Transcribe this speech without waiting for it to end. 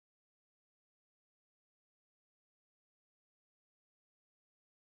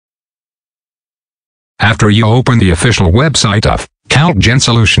After you open the official website of CalGen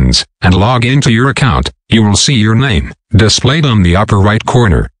Solutions and log into your account, you will see your name displayed on the upper right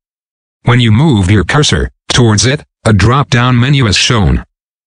corner. When you move your cursor towards it, a drop-down menu is shown.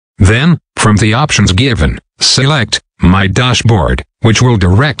 Then, from the options given, select My Dashboard, which will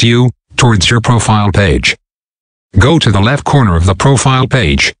direct you towards your profile page. Go to the left corner of the profile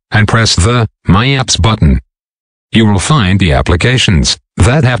page and press the My Apps button. You will find the applications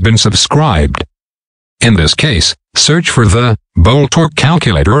that have been subscribed. In this case, search for the Bolt Torque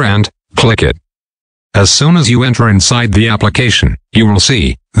Calculator and click it. As soon as you enter inside the application, you will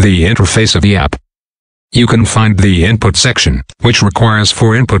see the interface of the app. You can find the input section, which requires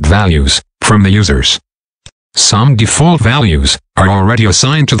 4 input values from the users. Some default values are already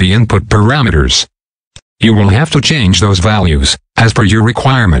assigned to the input parameters. You will have to change those values as per your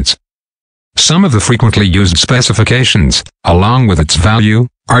requirements. Some of the frequently used specifications, along with its value,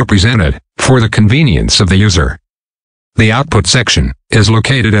 are presented for the convenience of the user. The output section is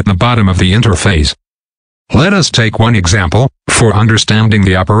located at the bottom of the interface. Let us take one example for understanding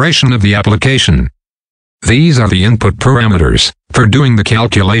the operation of the application. These are the input parameters for doing the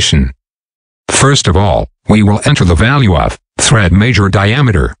calculation. First of all, we will enter the value of thread major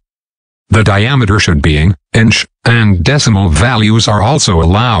diameter. The diameter should be in inch, and decimal values are also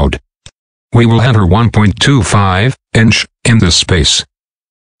allowed. We will enter 1.25 inch in this space.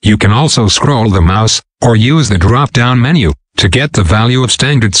 You can also scroll the mouse or use the drop-down menu to get the value of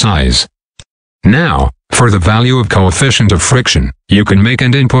standard size. Now, for the value of coefficient of friction, you can make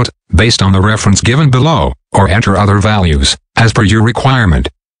an input based on the reference given below, or enter other values as per your requirement.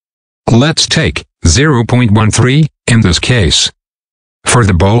 Let's take 0.13 in this case. For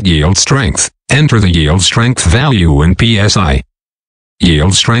the bolt yield strength, enter the yield strength value in PSI.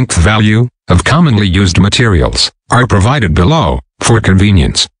 Yield strength value of commonly used materials are provided below for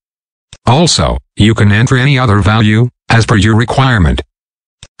convenience. Also, you can enter any other value as per your requirement.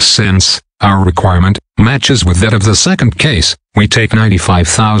 Since our requirement matches with that of the second case, we take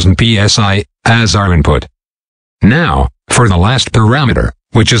 95,000 PSI as our input. Now, for the last parameter,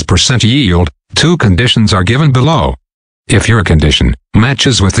 which is percent yield, 2 conditions are given below. If your condition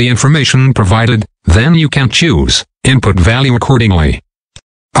matches with the information provided, then you can choose input value accordingly.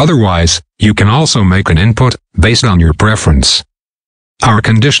 Otherwise, you can also make an input based on your preference. Our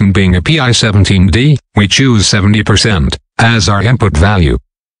condition being a PI17D, we choose 70% as our input value.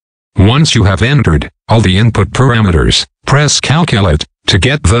 Once you have entered all the input parameters, press Calculate to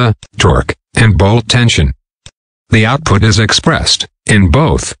get the torque and bolt tension. The output is expressed in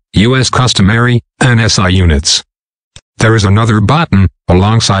both US customary and SI units. There is another button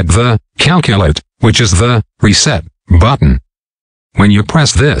alongside the Calculate, which is the Reset button. When you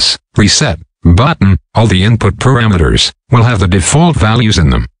press this Reset button, all the input parameters will have the default values in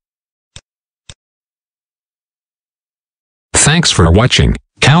them. Thanks for watching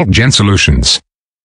CalGen Solutions.